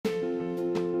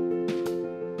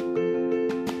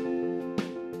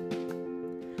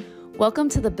Welcome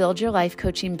to the Build Your Life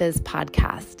Coaching Biz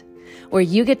podcast, where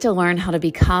you get to learn how to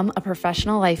become a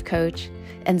professional life coach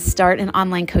and start an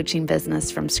online coaching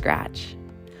business from scratch.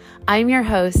 I'm your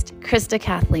host, Krista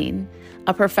Kathleen,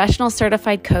 a professional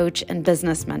certified coach and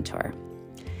business mentor.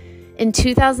 In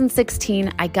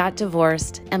 2016, I got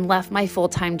divorced and left my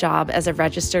full-time job as a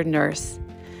registered nurse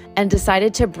and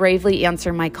decided to bravely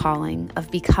answer my calling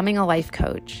of becoming a life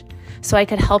coach so I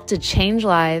could help to change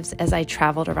lives as I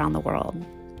traveled around the world.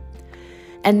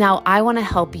 And now I want to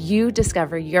help you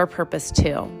discover your purpose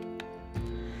too.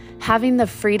 Having the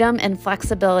freedom and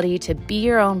flexibility to be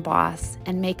your own boss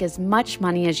and make as much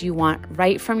money as you want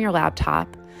right from your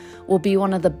laptop will be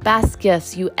one of the best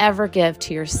gifts you ever give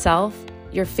to yourself,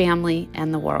 your family,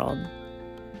 and the world.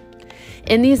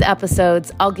 In these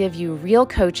episodes, I'll give you real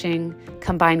coaching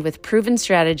combined with proven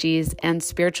strategies and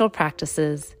spiritual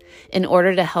practices in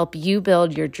order to help you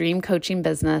build your dream coaching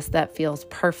business that feels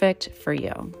perfect for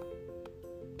you.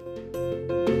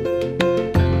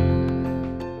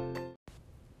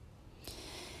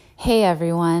 Hey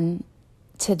everyone,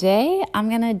 today I'm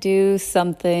going to do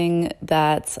something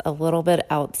that's a little bit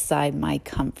outside my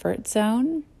comfort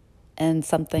zone and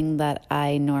something that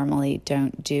I normally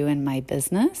don't do in my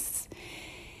business.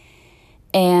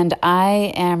 And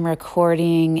I am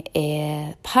recording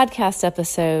a podcast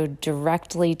episode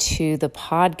directly to the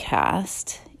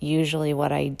podcast. Usually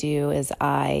what I do is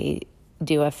I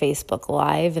do a Facebook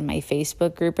Live in my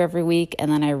Facebook group every week,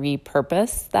 and then I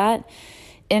repurpose that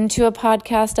into a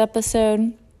podcast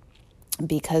episode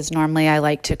because normally I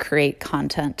like to create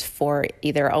content for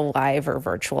either a live or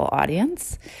virtual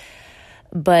audience.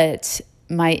 But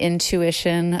my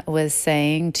intuition was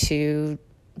saying to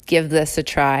give this a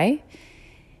try.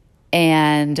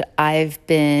 And I've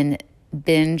been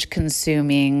binge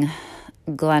consuming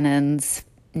Glennon's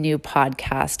new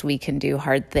podcast, We Can Do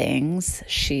Hard Things.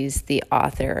 She's the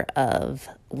author of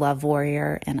Love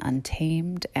Warrior and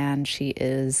Untamed, and she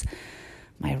is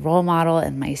my role model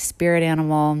and my spirit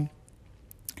animal.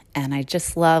 And I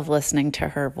just love listening to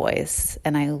her voice.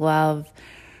 And I love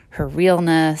her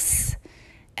realness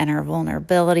and her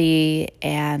vulnerability.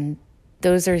 And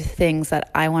those are things that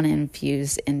I want to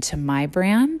infuse into my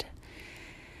brand.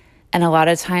 And a lot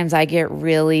of times I get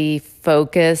really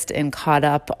focused and caught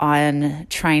up on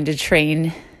trying to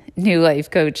train new life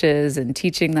coaches and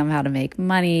teaching them how to make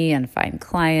money and find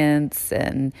clients,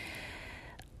 and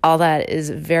all that is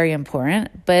very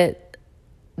important. But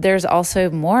there's also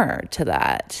more to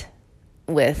that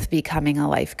with becoming a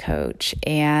life coach.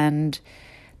 And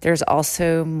there's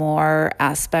also more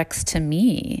aspects to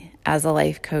me as a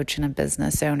life coach and a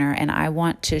business owner. And I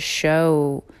want to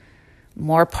show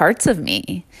more parts of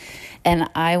me. And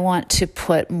I want to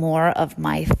put more of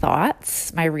my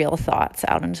thoughts, my real thoughts,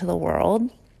 out into the world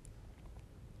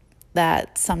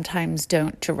that sometimes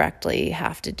don't directly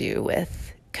have to do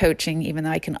with coaching, even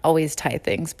though I can always tie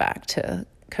things back to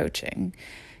coaching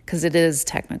because it is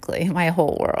technically my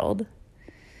whole world.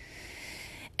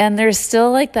 And there's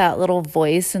still like that little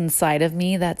voice inside of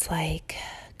me that's like,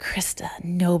 Krista,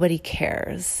 nobody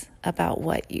cares about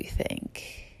what you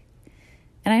think.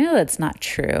 And I know that's not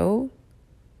true.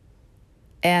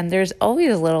 And there's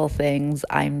always little things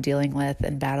I'm dealing with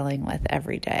and battling with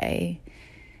every day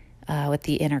with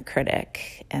the inner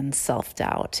critic and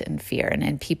self-doubt and fear.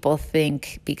 And people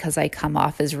think because I come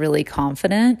off as really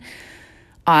confident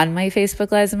on my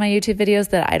Facebook Lives and my YouTube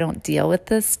videos that I don't deal with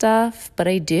this stuff, but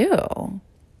I do.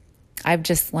 I've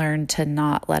just learned to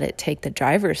not let it take the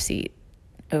driver's seat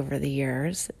over the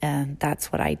years. And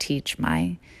that's what I teach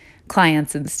my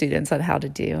clients and students on how to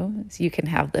do. So you can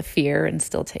have the fear and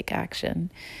still take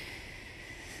action.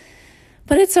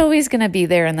 But it's always going to be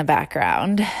there in the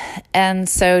background. And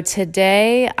so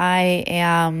today I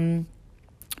am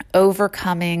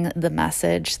overcoming the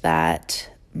message that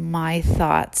my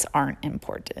thoughts aren't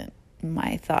important.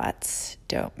 My thoughts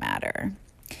don't matter.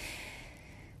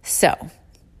 So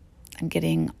I'm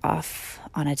getting off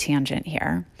on a tangent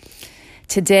here.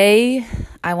 Today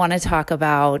I want to talk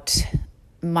about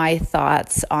my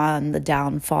thoughts on the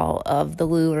downfall of the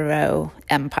Lularoe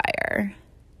empire.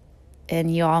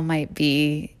 And you all might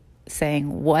be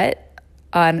saying, what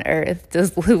on earth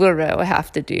does Lularoe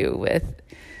have to do with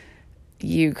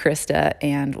you, Krista,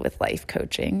 and with life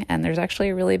coaching? And there's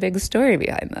actually a really big story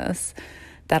behind this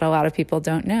that a lot of people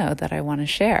don't know that I want to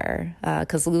share,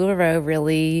 because Lularoe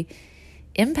really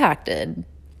impacted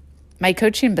my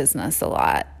coaching business a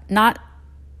lot. Not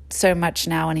so much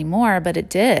now anymore, but it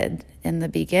did in the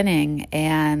beginning.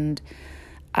 And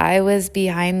I was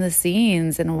behind the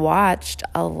scenes and watched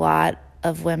a lot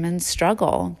of women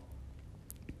struggle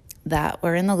that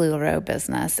were in the Lularoe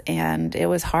business. And it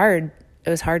was hard It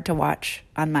was hard to watch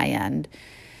on my end.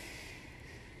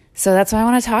 So that's why I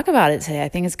want to talk about it today. I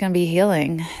think it's going to be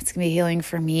healing. It's going to be healing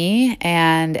for me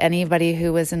and anybody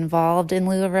who was involved in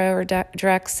Lularoe or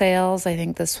direct sales. I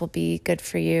think this will be good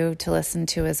for you to listen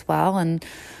to as well. And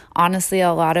honestly,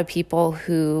 a lot of people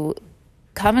who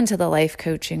come into the life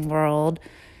coaching world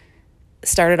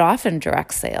started off in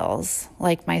direct sales,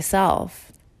 like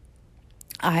myself.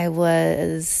 I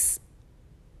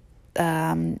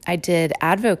did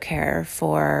AdvoCare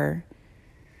for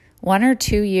 1 or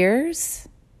 2 years,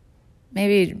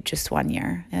 maybe just 1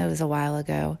 year. It was a while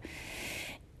ago.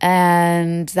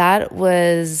 And that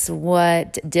was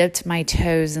what dipped my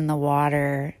toes in the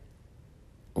water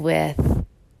with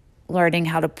learning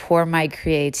how to pour my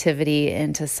creativity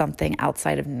into something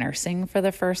outside of nursing for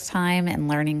the first time and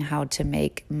learning how to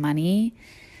make money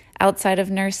outside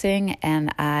of nursing.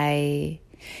 And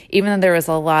even though there was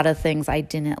a lot of things I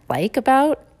didn't like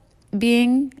about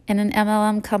being in an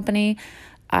MLM company,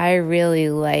 I really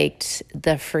liked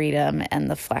the freedom and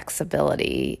the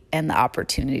flexibility and the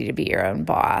opportunity to be your own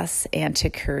boss and to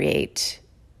create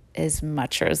as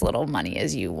much or as little money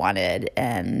as you wanted.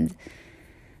 And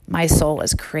my soul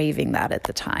was craving that at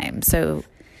the time. So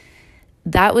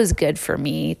that was good for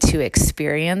me to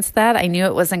experience that. I knew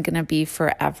it wasn't going to be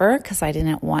forever because I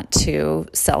didn't want to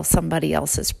sell somebody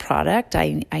else's product.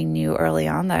 I knew early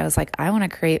on that I was like, I want to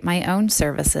create my own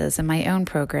services and my own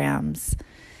programs.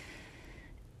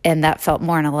 And that felt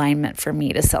more in alignment for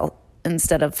me to sell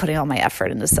instead of putting all my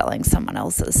effort into selling someone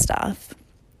else's stuff.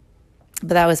 But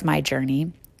that was my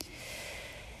journey.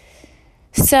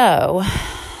 So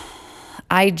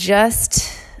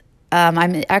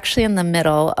I'm actually in the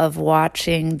middle of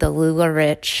watching the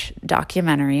Lularoe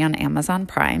documentary on Amazon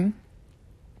Prime.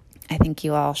 I think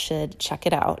you all should check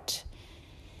it out.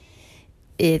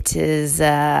 It is,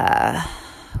 it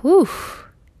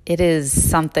is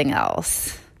something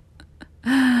else.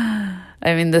 I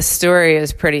mean, the story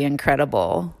is pretty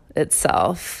incredible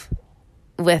itself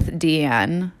with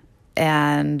Deanne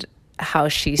and how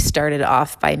she started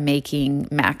off by making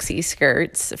maxi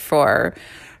skirts for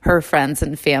her friends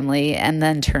and family and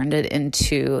then turned it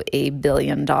into a $1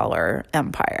 billion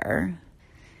empire.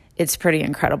 It's pretty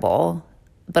incredible.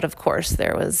 But of course,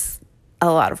 there was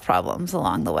a lot of problems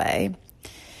along the way.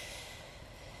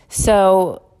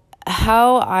 So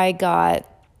how I got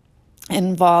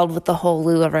involved with the whole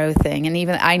Lularoe thing, and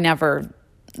even I never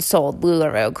sold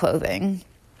Lularoe clothing,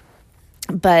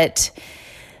 but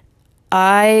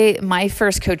my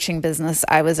first coaching business,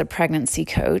 I was a pregnancy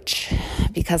coach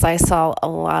because I saw a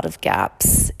lot of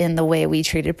gaps in the way we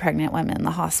treated pregnant women in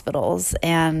the hospitals.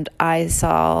 And I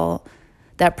saw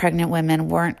that pregnant women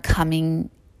weren't coming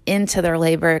into their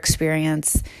labor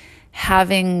experience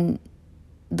having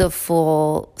the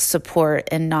full support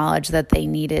and knowledge that they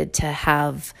needed to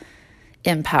have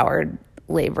empowered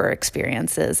labor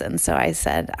experiences. And so I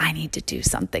said, I need to do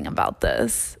something about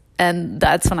this. And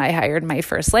that's when I hired my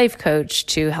first life coach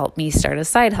to help me start a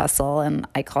side hustle. And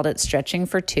I called it Stretching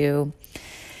for Two.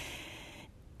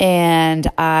 And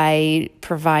I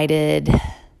provided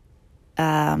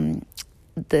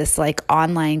this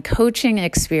online coaching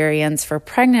experience for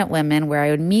pregnant women where I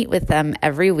would meet with them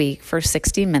every week for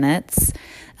 60 minutes,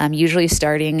 usually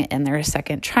starting in their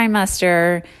second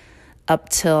trimester up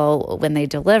till when they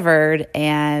delivered,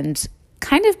 and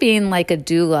kind of being like a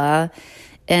doula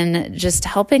and just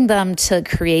helping them to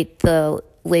create the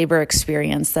labor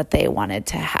experience that they wanted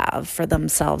to have for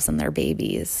themselves and their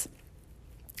babies.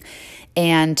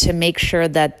 And to make sure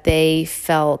that they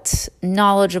felt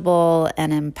knowledgeable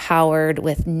and empowered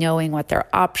with knowing what their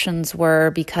options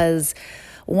were, because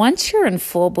once you're in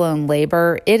full-blown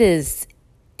labor, it is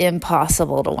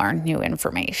impossible to learn new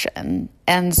information.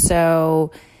 And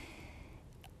so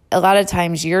a lot of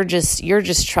times you're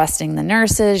just trusting the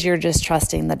nurses, you're just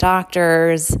trusting the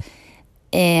doctors,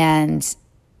 and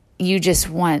you just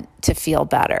want to feel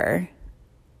better.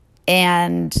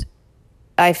 And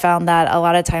I found that a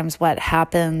lot of times what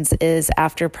happens is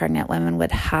after pregnant women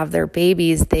would have their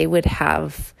babies, they would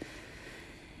have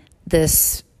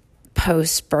this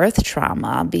post-birth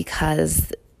trauma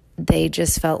because they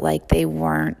just felt like they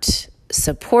weren't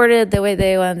supported the way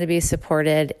they wanted to be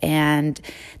supported, and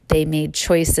they made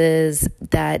choices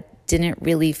that didn't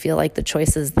really feel like the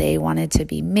choices they wanted to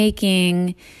be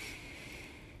making,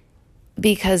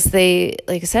 because they,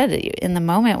 like I said, in the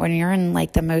moment when you're in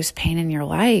the most pain in your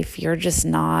life, you're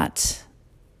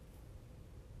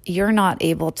not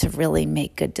able to really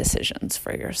make good decisions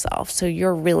for yourself. So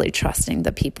you're really trusting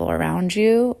the people around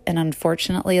you. And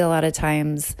unfortunately, a lot of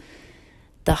times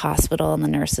the hospital and the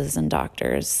nurses and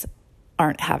doctors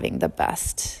aren't having the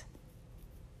best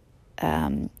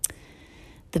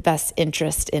the best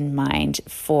interest in mind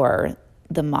for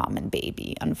the mom and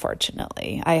baby,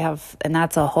 unfortunately. And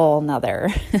that's a whole nother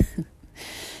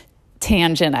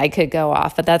tangent I could go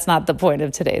off, but that's not the point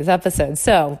of today's episode.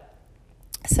 So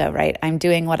right, I'm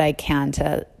doing what I can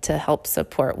to help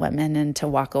support women and to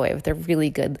walk away with a really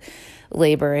good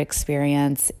labor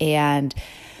experience. And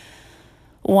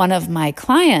one of my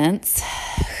clients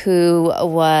who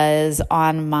was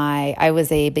I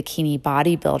was a bikini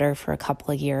bodybuilder for a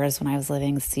couple of years when I was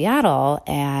living in Seattle,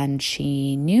 and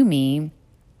she knew me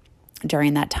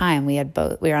during that time. We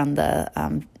were on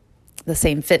the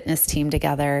same fitness team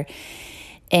together,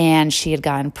 and she had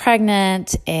gotten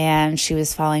pregnant, and she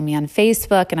was following me on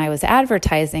Facebook, and I was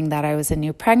advertising that I was a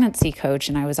new pregnancy coach,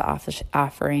 and I was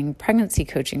offering pregnancy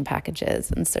coaching packages.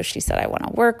 And so she said, I want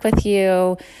to work with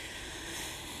you.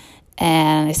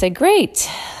 And I said, great,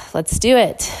 let's do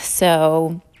it.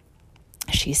 So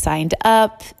she signed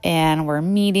up, and we're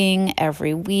meeting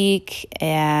every week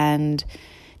and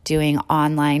doing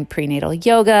online prenatal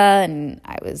yoga. And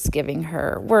I was giving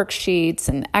her worksheets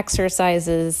and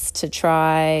exercises to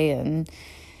try. And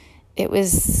it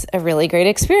was a really great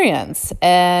experience.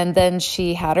 And then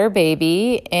she had her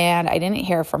baby, and I didn't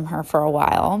hear from her for a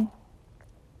while.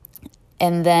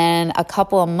 And then a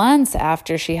couple of months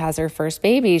after she has her first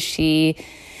baby, she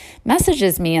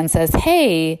messages me and says,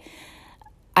 hey,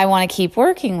 I want to keep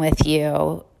working with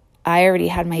you. I already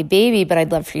had my baby, but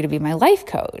I'd love for you to be my life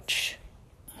coach.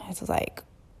 I was like,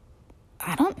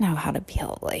 I don't know how to be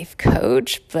a life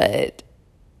coach, but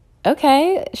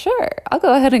okay, sure. I'll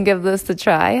go ahead and give this a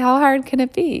try. How hard can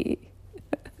it be?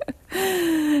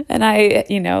 And I,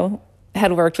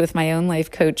 had worked with my own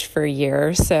life coach for a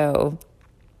year, so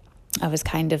I was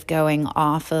kind of going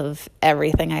off of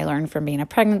everything I learned from being a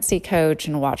pregnancy coach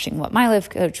and watching what my life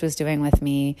coach was doing with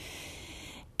me.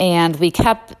 And we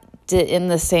kept it in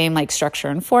the same structure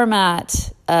and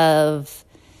format of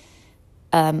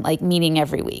meeting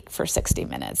every week for 60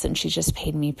 minutes. And she just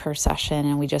paid me per session,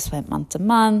 and we just went month to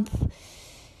month.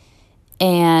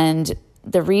 And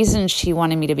the reason she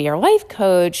wanted me to be her life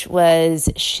coach was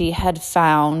she had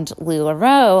found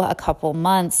Lularoe a couple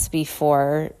months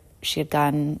before she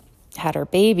had her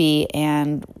baby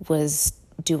and was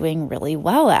doing really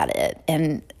well at it.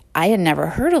 And I had never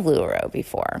heard of Lularoe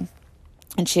before.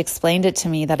 And she explained it to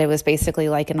me that it was basically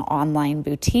like an online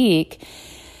boutique,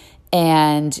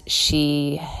 and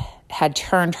she had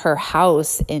turned her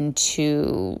house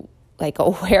into a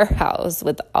warehouse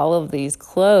with all of these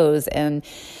clothes, and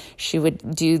she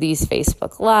would do these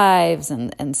Facebook Lives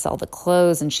and sell the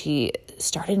clothes, and she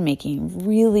started making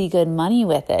really good money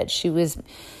with it. She was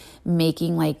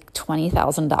making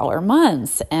 $20,000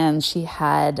 months, and she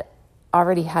had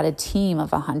already had a team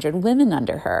of 100 women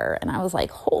under her. And I was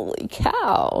like, holy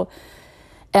cow.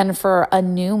 And for a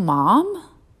new mom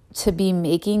to be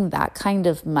making that kind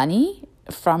of money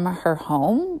from her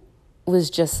home was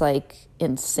just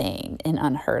insane and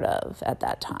unheard of at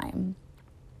that time.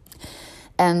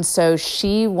 And so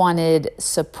she wanted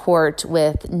support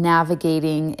with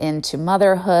navigating into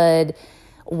motherhood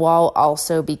while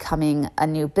also becoming a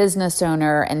new business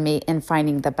owner and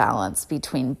finding the balance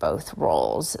between both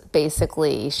roles.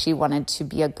 Basically, she wanted to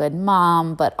be a good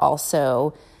mom, but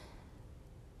also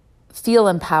feel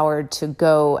empowered to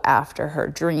go after her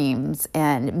dreams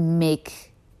and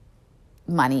make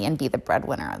money and be the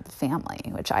breadwinner of the family,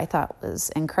 which I thought was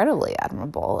incredibly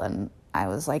admirable. And I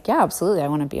was like, yeah, absolutely. I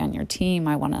want to be on your team.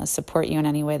 I want to support you in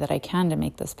any way that I can to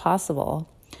make this possible.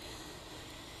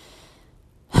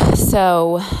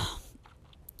 So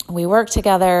we worked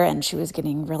together, and she was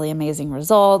getting really amazing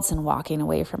results and walking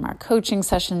away from our coaching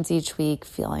sessions each week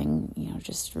feeling,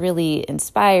 just really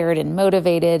inspired and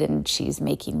motivated, and she's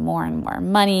making more and more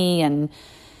money.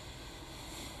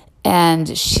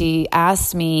 And she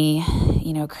asked me,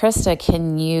 Krista,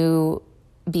 can you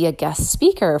be a guest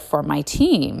speaker for my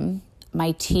team?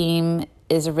 My team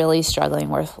is really struggling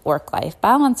with work-life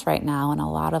balance right now, and a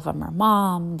lot of them are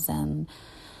moms, and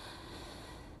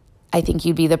I think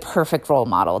you'd be the perfect role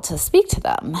model to speak to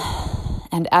them.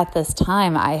 And at this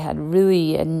time, I had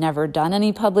really never done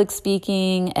any public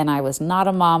speaking, and I was not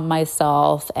a mom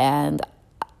myself, and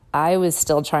I was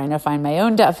still trying to find my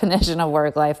own definition of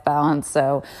work-life balance.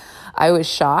 So I was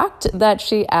shocked that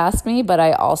she asked me, but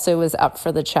I also was up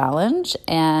for the challenge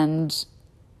and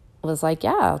was like,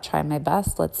 yeah, I'll try my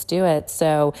best. Let's do it.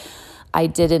 So I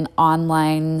did an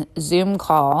online Zoom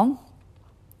call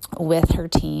with her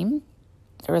team.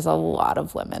 There was a lot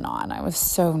of women on. I was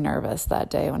so nervous that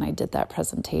day when I did that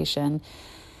presentation.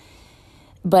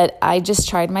 But I just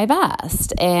tried my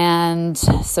best and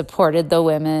supported the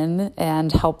women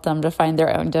and helped them to find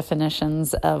their own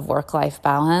definitions of work-life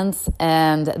balance.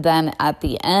 And then at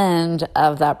the end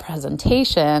of that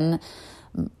presentation,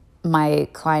 my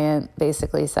client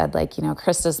basically said, like,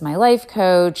 Krista's my life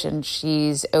coach and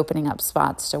she's opening up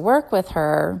spots to work with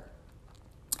her.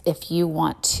 If you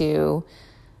want to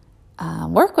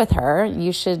work with her,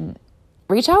 you should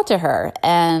reach out to her.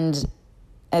 And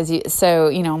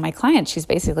my client, she's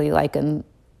basically like an,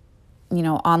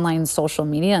 online social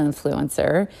media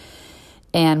influencer,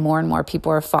 and more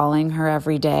people are following her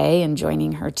every day and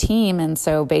joining her team. And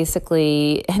so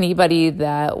basically anybody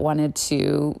that wanted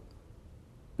to,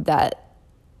 what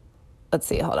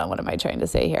am I trying to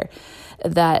say here?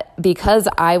 That because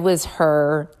I was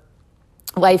her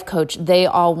life coach, they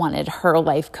all wanted her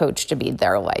life coach to be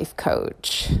their life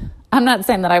coach. I'm not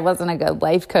saying that I wasn't a good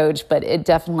life coach, but it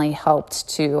definitely helped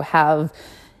to have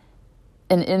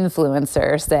an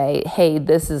influencer say, hey,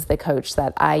 this is the coach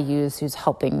that I use who's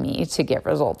helping me to get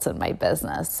results in my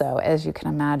business. So as you can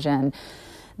imagine,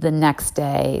 the next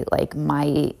day, like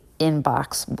my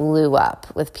inbox blew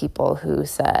up with people who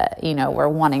said, were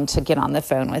wanting to get on the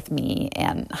phone with me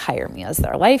and hire me as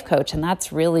their life coach. And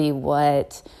that's really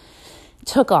what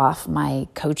took off my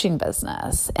coaching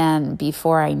business. And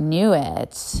before I knew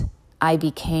it, I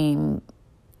became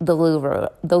the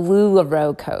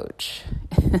Lularoe coach.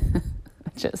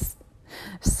 Just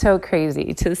so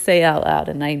crazy to say out loud.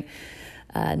 And I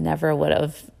never would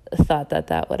have thought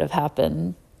that would have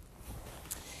happened.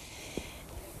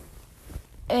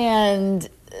 And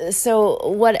so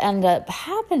what ended up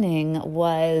happening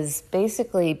was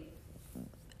basically,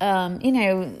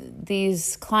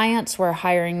 these clients were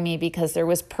hiring me because there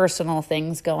was personal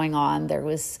things going on. There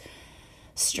was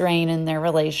strain in their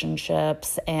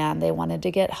relationships and they wanted to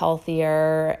get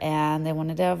healthier and they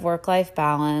wanted to have work-life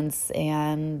balance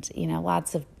and,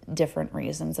 lots of different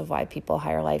reasons of why people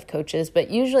hire life coaches. But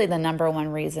usually the number one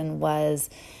reason was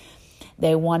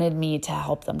they wanted me to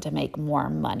help them to make more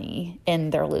money in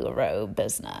their Lularoe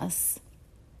business.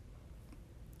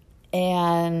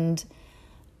 And,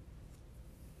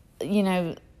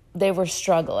 they were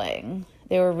struggling.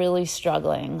 They were really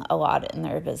struggling a lot in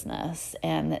their business,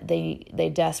 and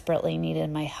they desperately needed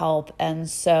my help. And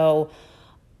so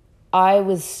I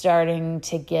was starting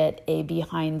to get a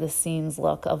behind the scenes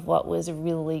look of what was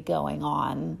really going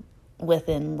on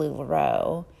within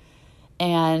Lularoe.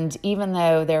 And even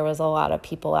though there was a lot of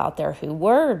people out there who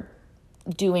were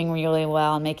doing really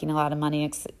well and making a lot of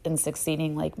money and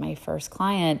succeeding, like my first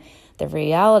client, the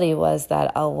reality was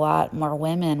that a lot more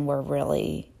women were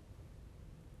really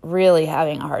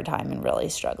having a hard time and really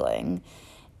struggling.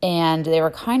 And they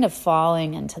were kind of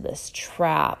falling into this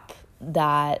trap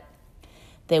that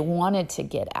they wanted to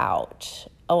get out.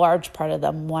 A large part of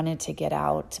them wanted to get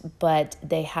out, but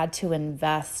they had to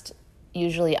invest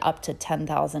usually up to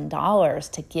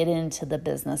 $10,000 to get into the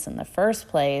business in the first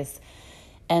place.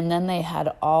 And then they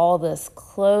had all this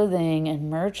clothing and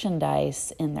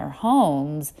merchandise in their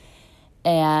homes,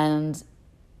 and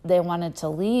they wanted to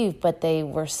leave, but they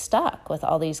were stuck with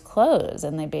all these clothes.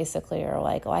 And they basically are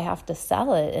like, I have to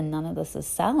sell it, and none of this is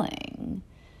selling.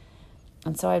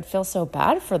 And so I'd feel so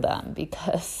bad for them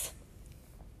because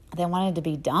they wanted to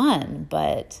be done,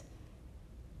 but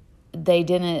they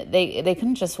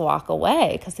couldn't just walk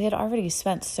away because they had already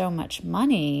spent so much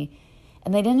money,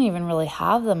 and they didn't even really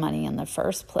have the money in the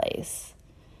first place.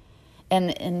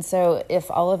 And so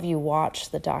if all of you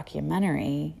watch the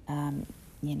documentary,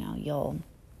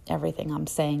 everything I'm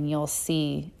saying, you'll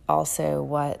see also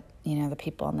what, the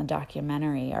people in the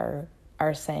documentary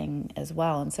are saying as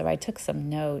well. And so I took some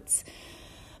notes.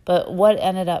 But what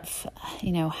ended up,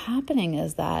 happening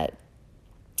is that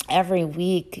every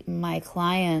week my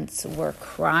clients were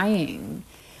crying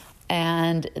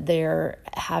and they're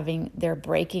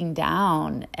breaking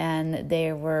down and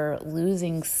they were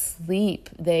losing sleep.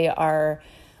 They are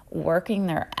working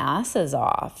their asses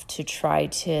off to try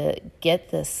to get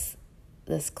this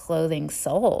clothing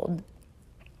sold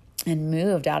and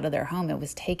moved out of their home. It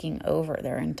was taking over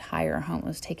their entire home. It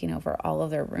was taking over all of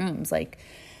their rooms. Like,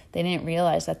 they didn't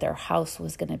realize that their house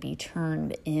was going to be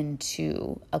turned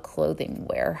into a clothing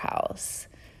warehouse.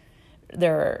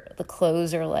 The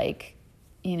clothes are like,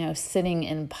 sitting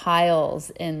in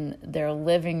piles in their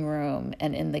living room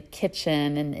and in the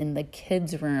kitchen and in the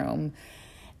kids' room.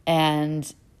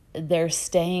 And they're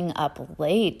staying up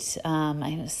late. I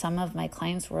know some of my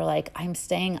clients were like, I'm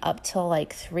staying up till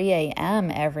like 3 a.m.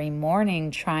 every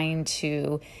morning trying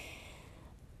to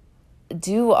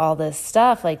do all this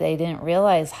stuff. Like, they didn't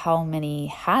realize how many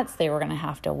hats they were going to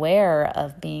have to wear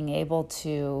of being able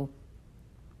to,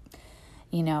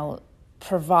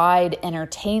 provide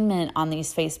entertainment on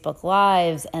these Facebook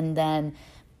Lives and then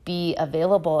be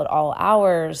available at all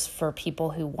hours for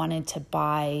people who wanted to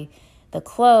buy the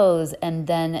clothes. And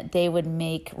then they would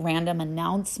make random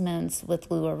announcements with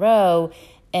Lularoe.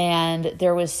 And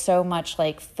there was so much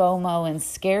like FOMO and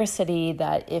scarcity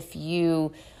that if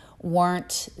you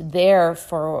weren't there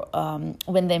for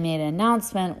when they made an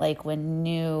announcement, like when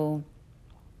new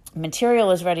material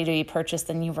was ready to be purchased,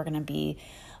 then you were going to be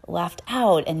left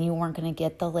out and you weren't going to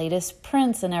get the latest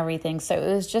prints and everything. So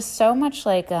it was just so much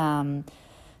like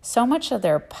so much of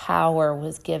their power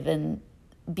was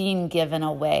being given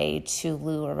away to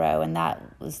Lularoe, and that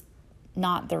was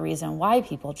not the reason why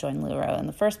people joined Lularoe in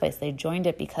the first place. They joined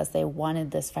it because they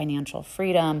wanted this financial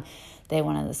freedom, they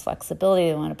wanted this flexibility,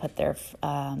 they wanted to put their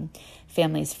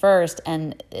families first,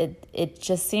 and it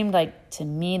just seemed like to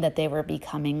me that they were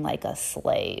becoming like a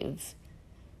slave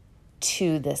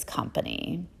to this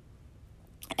company.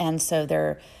 And so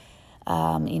they're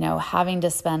having to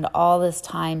spend all this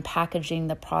time packaging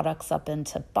the products up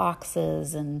into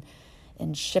boxes and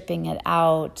shipping it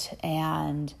out,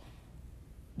 and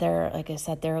they're, like I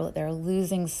said, they're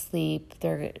losing sleep,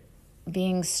 they're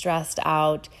being stressed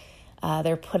out,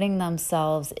 they're putting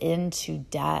themselves into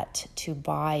debt to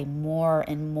buy more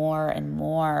and more and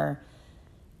more,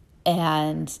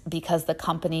 and because the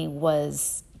company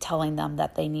was telling them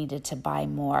that they needed to buy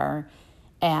more,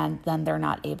 and then they're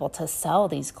not able to sell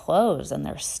these clothes and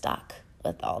they're stuck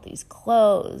with all these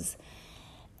clothes.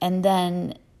 And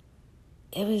then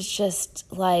it was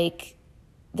just like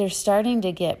they're starting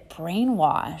to get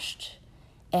brainwashed,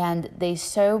 and they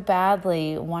so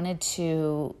badly wanted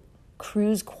to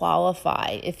cruise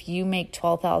qualify. If you make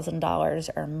 $12,000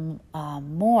 or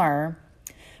more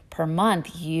per month,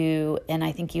 and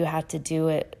I think you had to do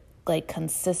it like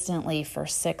consistently for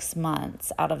 6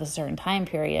 months out of a certain time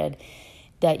period,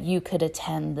 that you could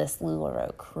attend this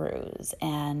Lularoe cruise.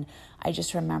 And I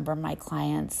just remember my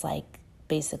clients like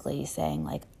basically saying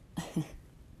like,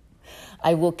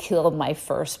 I will kill my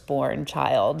firstborn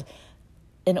child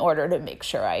in order to make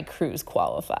sure I cruise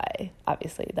qualify.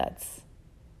 Obviously, that's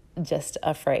just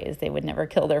a phrase. They would never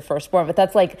kill their firstborn, but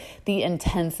that's like the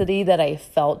intensity that I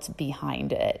felt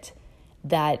behind it.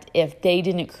 That if they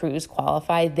didn't cruise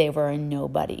qualify, they were a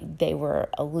nobody. They were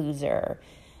a loser.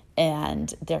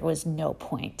 And there was no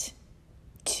point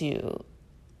to,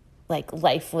 like,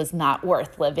 life was not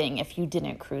worth living if you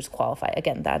didn't cruise qualify.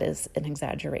 Again, that is an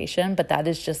exaggeration, but that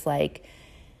is just like,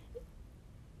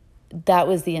 that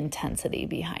was the intensity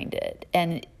behind it.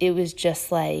 And it was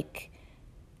just like,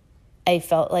 I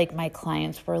felt like my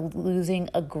clients were losing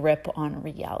a grip on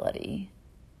reality.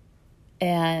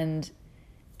 And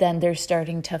then they're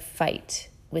starting to fight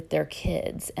with their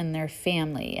kids and their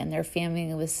family. And their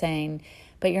family was saying,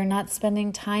 but you're not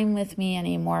spending time with me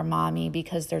anymore, mommy,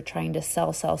 because they're trying to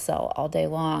sell all day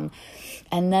long.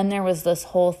 And then there was this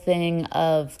whole thing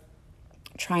of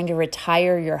trying to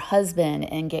retire your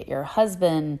husband and get your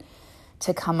husband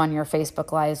to come on your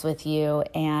Facebook Lives with you.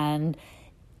 And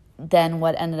then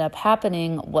what ended up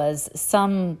happening was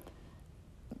some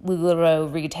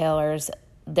Lularoe retailers,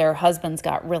 their husbands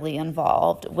got really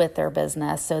involved with their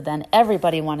business. So then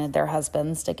everybody wanted their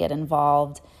husbands to get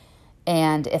involved.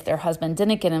 And if their husband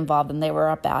didn't get involved, then they were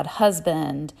a bad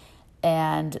husband.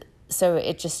 And so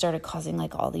it just started causing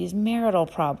like all these marital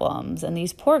problems. And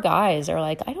these poor guys are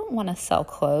like, I don't want to sell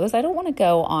clothes. I don't want to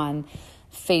go on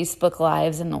Facebook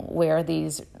Lives and wear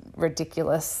these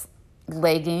ridiculous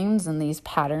leggings and these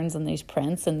patterns and these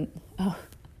prints. And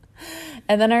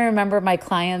then I remember my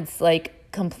clients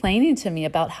like complaining to me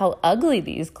about how ugly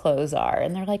these clothes are.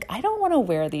 And they're like, I don't want to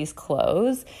wear these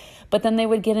clothes. But then they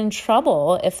would get in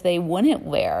trouble if they wouldn't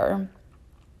wear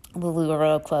the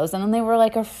Lularoe clothes. And then they were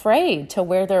like afraid to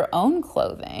wear their own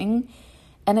clothing.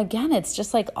 And again, it's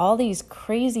just like all these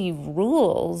crazy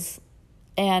rules.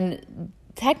 And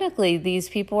technically these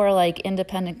people are like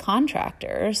independent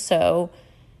contractors. So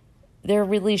there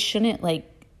really shouldn't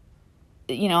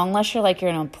unless you're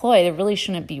an employee, there really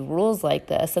shouldn't be rules like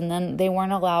this. And then they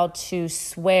weren't allowed to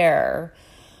swear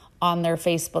on their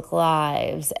Facebook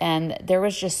Lives. And there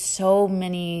was just so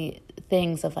many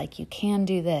things of like, you can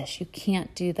do this, you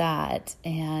can't do that.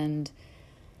 And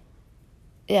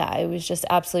yeah, it was just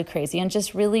absolutely crazy. And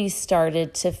just really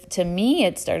started to me,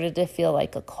 it started to feel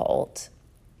like a cult.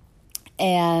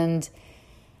 And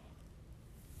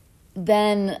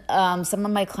then some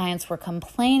of my clients were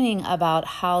complaining about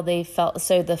how they felt.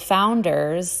 So the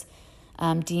founders,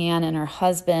 Deanne and her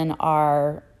husband,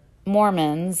 are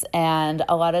Mormons, and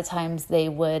a lot of times they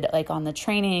would, like on the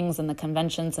trainings and the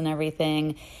conventions and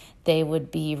everything, they would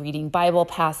be reading Bible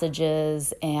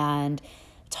passages and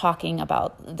talking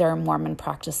about their Mormon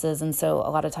practices. And so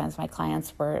a lot of times my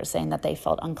clients were saying that they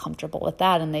felt uncomfortable with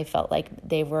that, and they felt like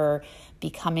they were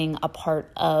becoming a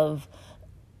part of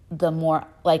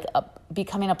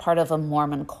becoming a part of a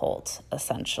Mormon cult,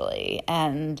 essentially.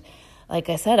 And like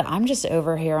I said, I'm just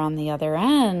over here on the other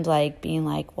end, like being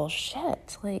like, well,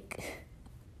 shit, like,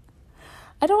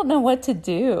 I don't know what to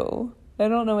do. I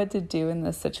don't know what to do in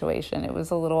this situation. It was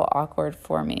a little awkward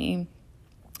for me.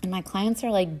 And my clients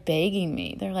are like begging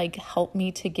me. They're like, help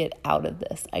me to get out of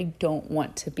this. I don't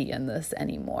want to be in this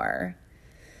anymore.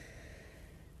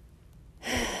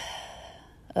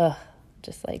 Ugh,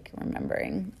 just like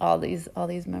remembering all these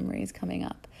memories coming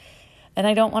up. And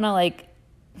I don't want to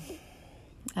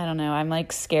I don't know, I'm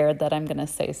like scared that I'm going to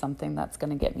say something that's going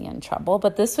to get me in trouble.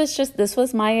 But this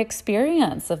was my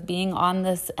experience of being on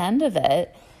this end of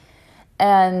it.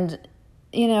 And,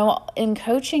 in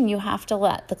coaching, you have to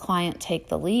let the client take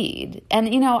the lead.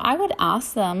 And, I would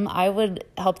ask them, I would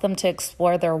help them to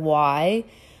explore their why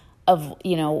of,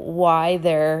 why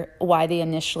they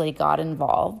initially got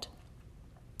involved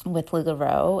with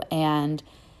Lularoe, and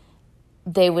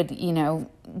they would,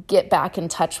 get back in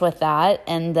touch with that,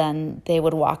 and then they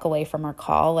would walk away from our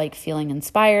call like feeling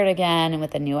inspired again and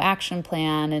with a new action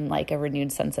plan and like a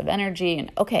renewed sense of energy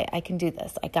and, okay, I can do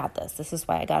this. I got this. This is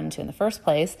why I got into it in the first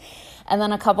place. And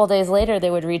then a couple days later, they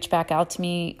would reach back out to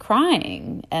me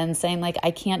crying and saying like,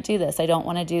 I can't do this. I don't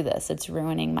want to do this. It's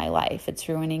ruining my life. It's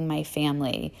ruining my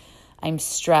family. I'm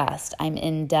stressed. I'm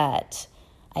in debt.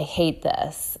 I hate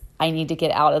this. I need to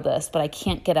get out of this, but I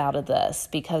can't get out of this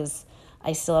because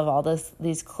I still have all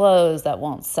these clothes that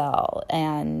won't sell.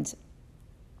 And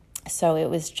so it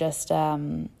was just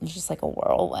like a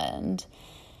whirlwind.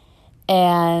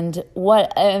 And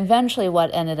what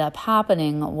ended up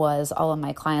happening was all of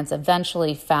my clients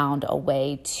eventually found a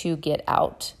way to get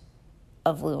out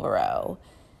of Lularoe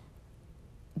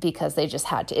because they just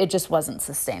had to. It just wasn't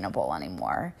sustainable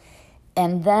anymore.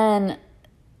 And then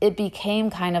it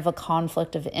became kind of a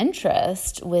conflict of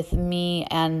interest with me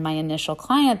and my initial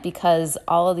client because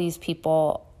all of these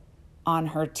people on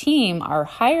her team are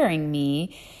hiring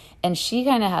me, and she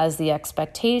kind of has the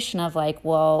expectation of like,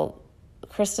 well,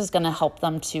 Krista's going to help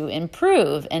them to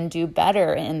improve and do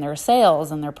better in their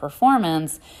sales and their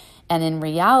performance. And in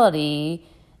reality,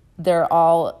 they're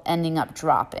all ending up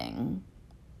dropping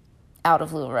out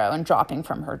of Lularoe and dropping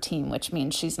from her team, which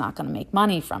means she's not going to make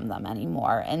money from them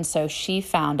anymore. And so she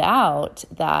found out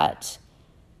that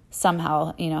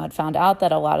somehow, had found out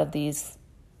that a lot of these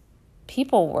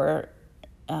people were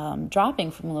dropping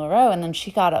from Lularoe, and then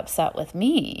she got upset with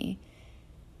me.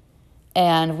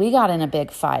 And we got in a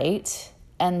big fight,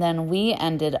 and then we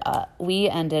ended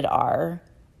our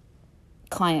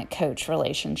client-coach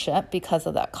relationship because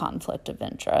of that conflict of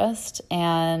interest.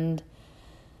 And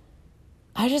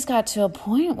I just got to a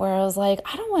point where I was like,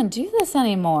 I don't want to do this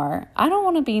anymore. I don't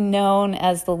want to be known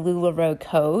as the Lularoe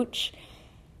coach.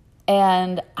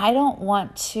 And I don't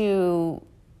want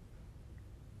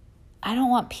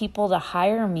people to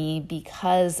hire me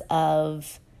because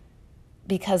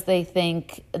they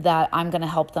think that I'm going to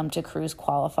help them to cruise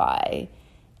qualify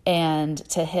and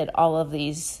to hit all of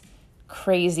these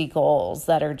crazy goals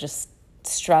that are just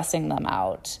stressing them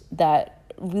out, that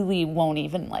really won't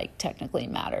even technically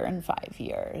matter in 5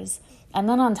 years. And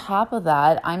then on top of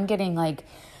that, I'm getting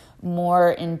more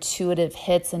intuitive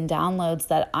hits and downloads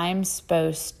that I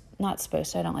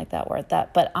don't like that word,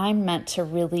 but I'm meant to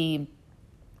really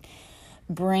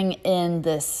bring in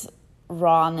this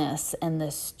rawness and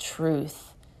this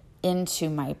truth into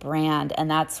my brand. And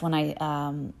that's when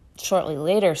I shortly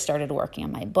later started working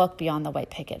on my book, Beyond the White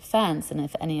Picket Fence. And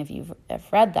if any of you have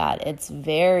read that, it's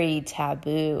very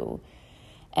taboo.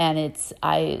 And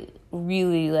I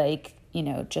really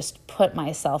just put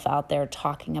myself out there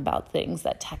talking about things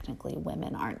that technically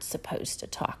women aren't supposed to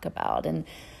talk about. And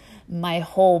my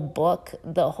whole book,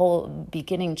 the whole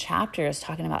beginning chapter is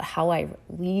talking about how I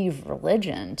leave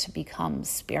religion to become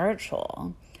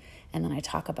spiritual. And then I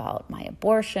talk about my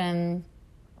abortion,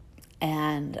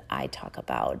 and I talk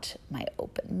about my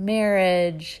open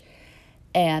marriage,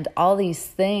 and all these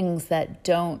things that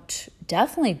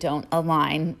definitely don't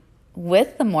align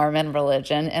with the Mormon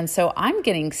religion. And so I'm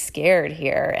getting scared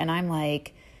here, and I'm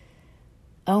like,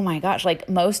 oh my gosh,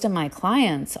 most of my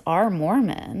clients are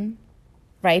Mormon,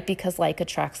 right? Because like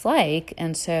attracts like.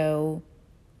 And so,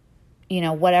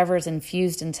 whatever's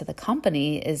infused into the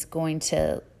company is going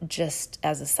to, just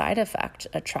as a side effect,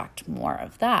 attract more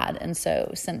of that. And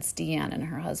so since Deanne and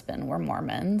her husband were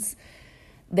Mormons,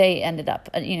 they ended up,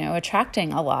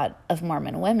 attracting a lot of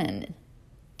Mormon women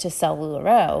to sell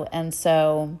Lularoe. And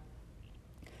so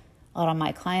a lot of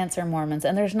my clients are Mormons,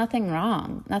 and there's nothing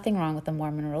wrong with the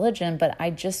Mormon religion, but I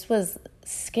just was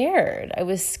scared. I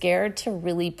was scared to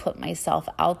really put myself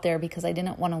out there because I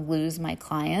didn't want to lose my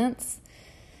clients.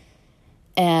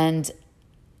 And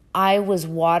I was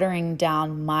watering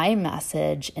down my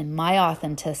message and my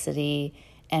authenticity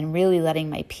and really letting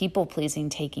my people-pleasing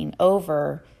taking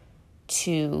over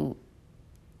to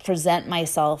present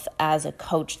myself as a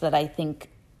coach that I think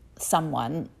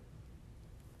someone,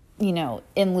 in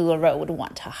Lularoe would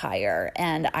want to hire.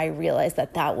 And I realized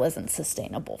that that wasn't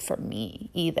sustainable for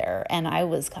me either. And I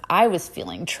was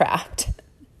feeling trapped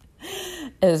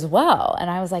as well. And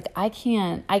I was like, I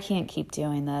can't keep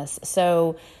doing this.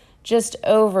 So just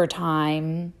over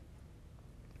time,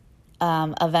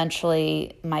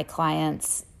 eventually my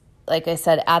clients, like I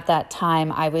said, at that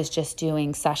time, I was just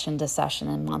doing session to session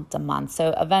and month to month.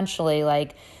 So eventually,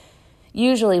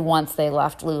 usually once they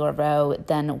left Lularoe,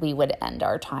 then we would end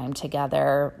our time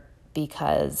together,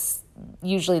 because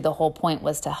usually the whole point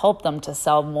was to help them to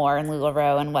sell more in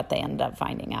Lularoe. And what they ended up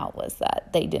finding out was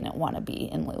that they didn't want to be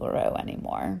in Lularoe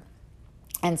anymore.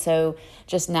 And so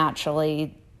just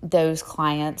naturally, those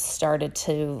clients started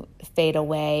to fade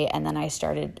away. And then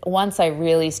once I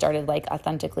really started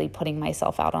authentically putting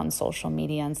myself out on social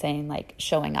media and saying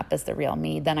showing up as the real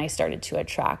me, then I started to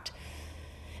attract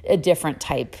a different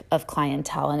type of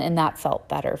clientele. And that felt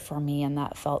better for me, and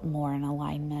that felt more in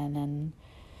alignment.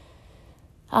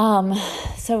 And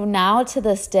so now to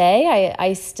this day,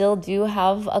 I still do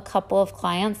have a couple of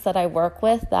clients that I work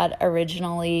with that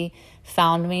originally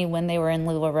found me when they were in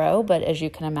Lularoe, but as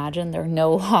you can imagine, they're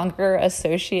no longer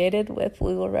associated with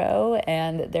Lularoe,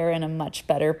 and they're in a much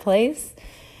better place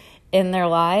in their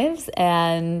lives.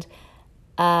 And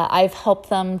I've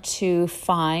helped them to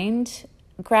find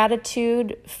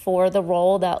gratitude for the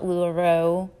role that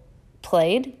Lularoe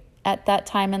played at that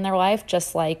time in their life,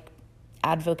 just like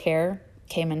Advocare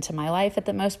came into my life at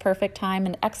the most perfect time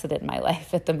and exited my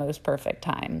life at the most perfect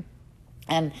time.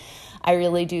 And I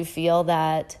really do feel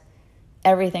that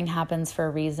everything happens for a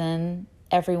reason.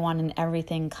 Everyone and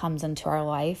everything comes into our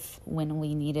life when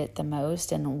we need it the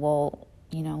most, and we'll,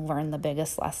 learn the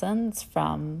biggest lessons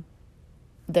from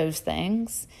those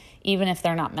things, even if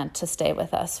they're not meant to stay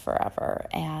with us forever.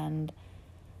 And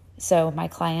so my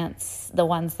clients, the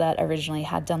ones that originally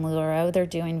had done Lularoe, they're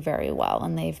doing very well,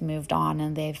 and they've moved on,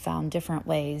 and they've found different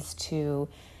ways to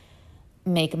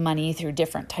make money through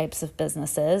different types of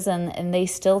businesses. And they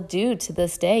still do to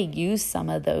this day use some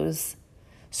of those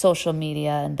social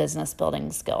media and business building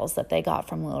skills that they got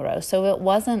from Lularoe. So it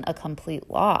wasn't a complete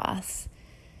loss,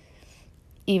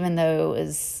 even though it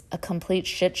was a complete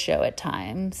shit show at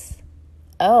times.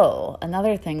 Oh,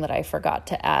 another thing that I forgot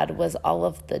to add was all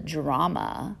of the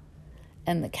drama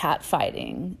and the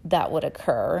catfighting that would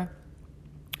occur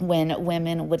when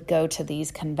women would go to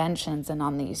these conventions and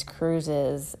on these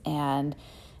cruises. And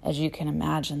as you can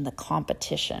imagine, the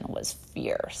competition was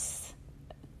fierce.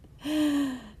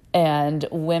 And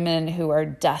women who are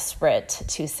desperate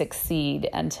to succeed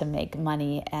and to make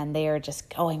money, and they are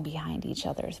just going behind each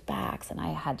other's backs. And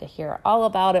I had to hear all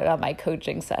about it on my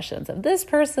coaching sessions. And this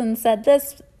person said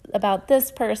this about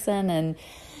this person, and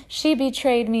she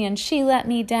betrayed me and she let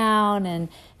me down, and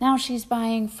now she's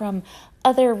buying from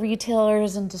other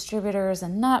retailers and distributors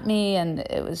and not me. And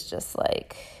it was just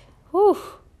whew.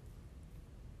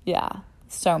 Yeah,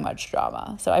 so much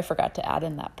drama. So I forgot to add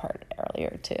in that part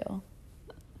earlier too.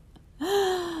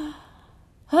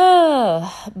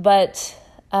 But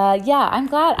yeah, I'm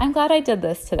glad I did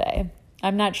this today.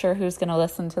 I'm not sure who's going to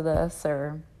listen to this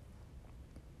or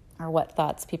what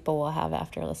thoughts people will have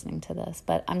after listening to this,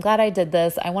 but I'm glad I did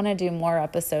this. I want to do more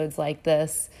episodes like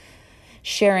this,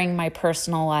 sharing my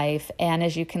personal life. And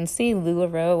as you can see,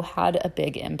 Lularoe had a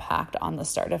big impact on the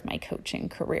start of my coaching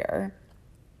career.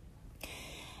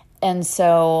 And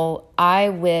so I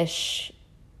wish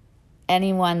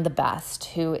anyone the best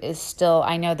who is still,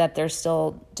 I know that there's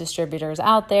still distributors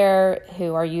out there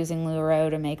who are using Lularoe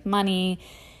to make money.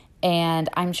 And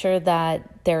I'm sure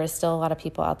that there is still a lot of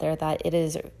people out there that it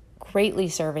is greatly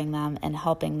serving them and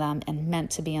helping them and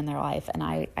meant to be in their life. And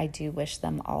I do wish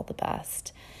them all the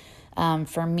best.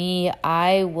 For me,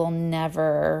 I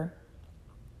will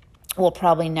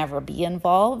probably never be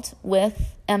involved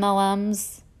with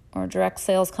MLMs or direct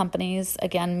sales companies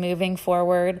again moving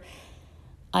forward.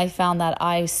 I found that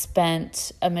I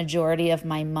spent a majority of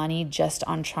my money just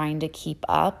on trying to keep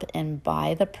up and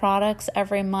buy the products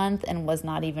every month and was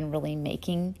not even really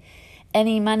making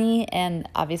any money. And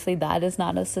obviously that is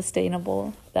not a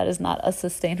sustainable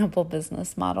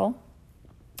business model.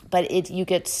 But you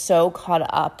get so caught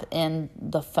up in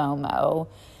the FOMO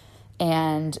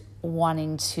and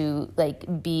wanting to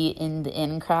like be in the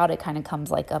in crowd. It kind of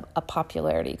comes like a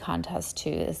popularity contest too,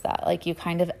 is that like you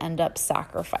kind of end up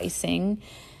sacrificing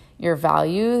your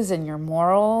values and your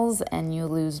morals, and you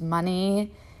lose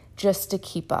money just to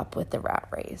keep up with the rat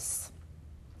race.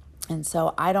 And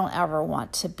so I don't ever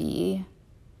want to be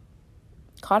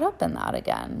caught up in that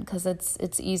again, because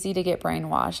it's easy to get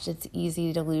brainwashed. It's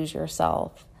easy to lose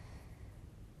yourself.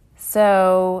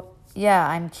 So yeah,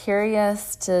 I'm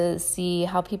curious to see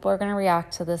how people are going to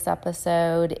react to this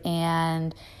episode,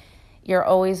 and you're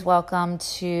always welcome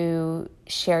to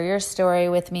share your story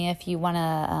with me. If you want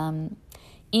to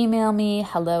email me,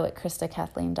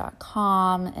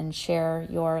 hello@KristaKathleen.com, and share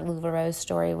your Lularoe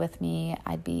story with me,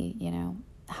 I'd be,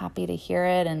 happy to hear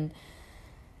it and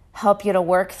help you to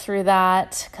work through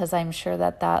that, because I'm sure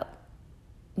that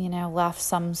left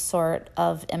some sort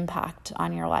of impact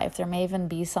on your life. There may even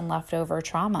be some leftover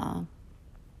trauma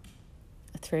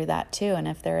through that too. And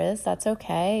if there is, that's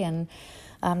okay. And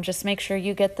just make sure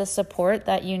you get the support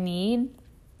that you need,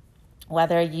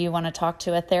 whether you want to talk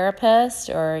to a therapist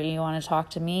or you want to talk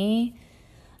to me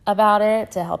about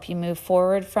it to help you move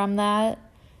forward from that.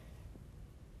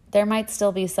 There might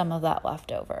still be some of that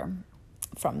left over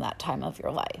from that time of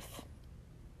your life.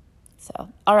 So,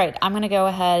 all right, I'm going to go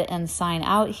ahead and sign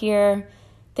out here.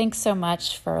 Thanks so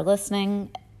much for listening,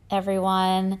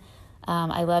 everyone.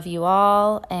 I love you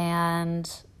all, and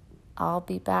I'll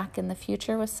be back in the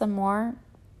future with some more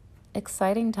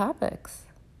exciting topics.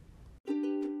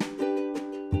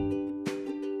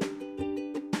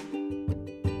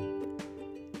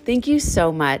 Thank you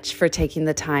so much for taking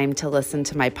the time to listen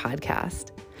to my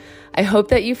podcast. I hope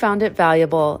that you found it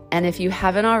valuable, and if you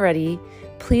haven't already,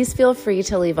 please feel free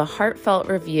to leave a heartfelt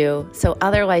review so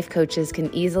other life coaches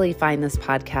can easily find this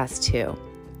podcast too.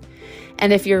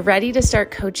 And if you're ready to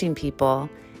start coaching people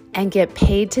and get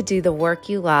paid to do the work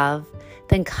you love,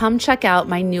 then come check out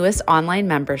my newest online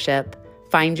membership,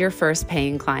 Find Your First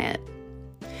Paying Client.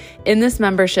 In this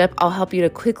membership, I'll help you to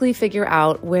quickly figure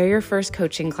out where your first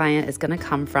coaching client is going to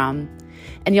come from.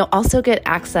 And you'll also get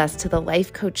access to the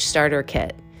Life Coach Starter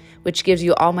Kit, which gives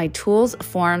you all my tools,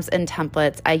 forms, and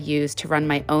templates I use to run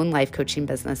my own life coaching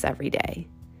business every day.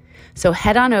 So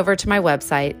head on over to my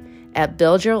website at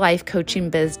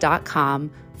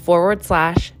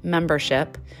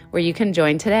buildyourlifecoachingbiz.com/membership, where you can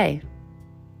join today.